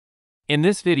In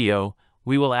this video,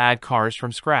 we will add cars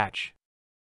from scratch.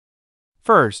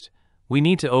 First, we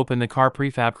need to open the Car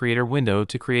Prefab Creator window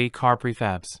to create car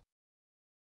prefabs.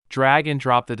 Drag and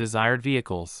drop the desired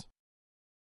vehicles.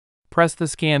 Press the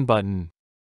Scan button.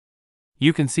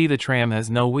 You can see the tram has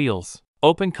no wheels.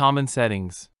 Open Common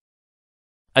Settings.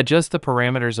 Adjust the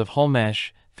parameters of Hull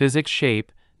Mesh, Physics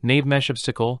Shape, Nave Mesh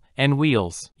Obstacle, and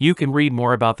Wheels. You can read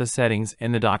more about the settings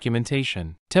in the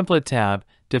documentation. Template tab.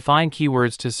 Define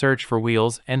keywords to search for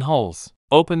wheels and hulls.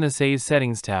 Open the Save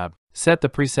Settings tab. Set the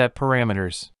preset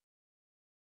parameters.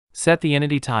 Set the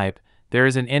entity type. There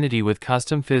is an entity with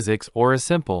custom physics or a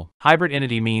simple hybrid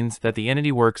entity means that the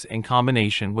entity works in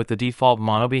combination with the default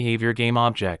mono-behavior game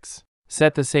objects.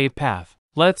 Set the save path.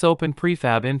 Let's open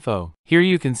Prefab Info. Here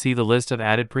you can see the list of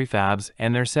added prefabs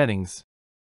and their settings.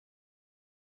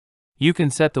 You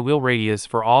can set the wheel radius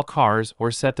for all cars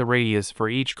or set the radius for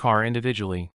each car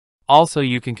individually. Also,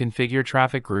 you can configure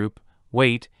traffic group,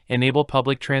 weight, enable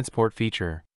public transport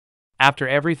feature. After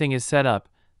everything is set up,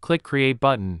 click Create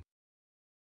button.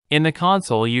 In the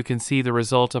console, you can see the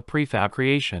result of prefab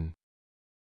creation.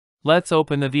 Let's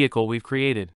open the vehicle we've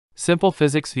created. Simple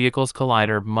Physics Vehicles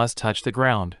Collider must touch the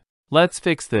ground. Let's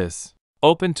fix this.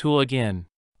 Open Tool again.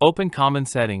 Open Common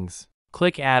Settings.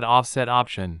 Click Add Offset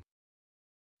option.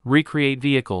 Recreate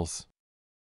Vehicles.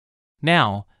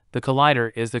 Now, the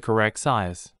collider is the correct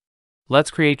size. Let's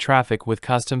create traffic with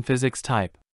custom physics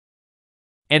type.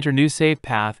 Enter new save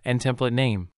path and template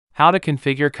name. How to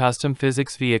configure custom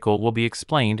physics vehicle will be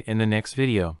explained in the next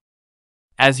video.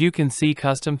 As you can see,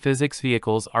 custom physics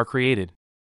vehicles are created.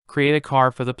 Create a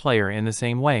car for the player in the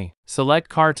same way. Select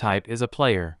car type is a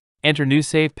player. Enter new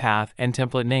save path and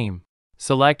template name.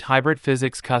 Select hybrid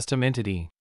physics custom entity.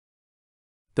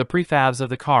 The prefabs of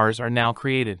the cars are now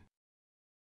created.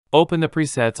 Open the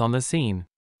presets on the scene.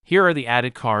 Here are the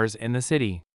added cars in the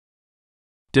city.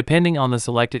 Depending on the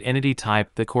selected entity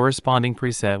type, the corresponding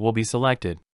preset will be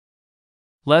selected.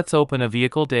 Let's open a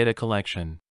vehicle data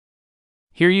collection.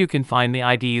 Here you can find the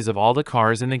IDs of all the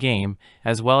cars in the game,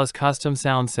 as well as custom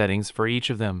sound settings for each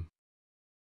of them.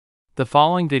 The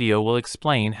following video will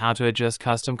explain how to adjust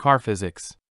custom car physics.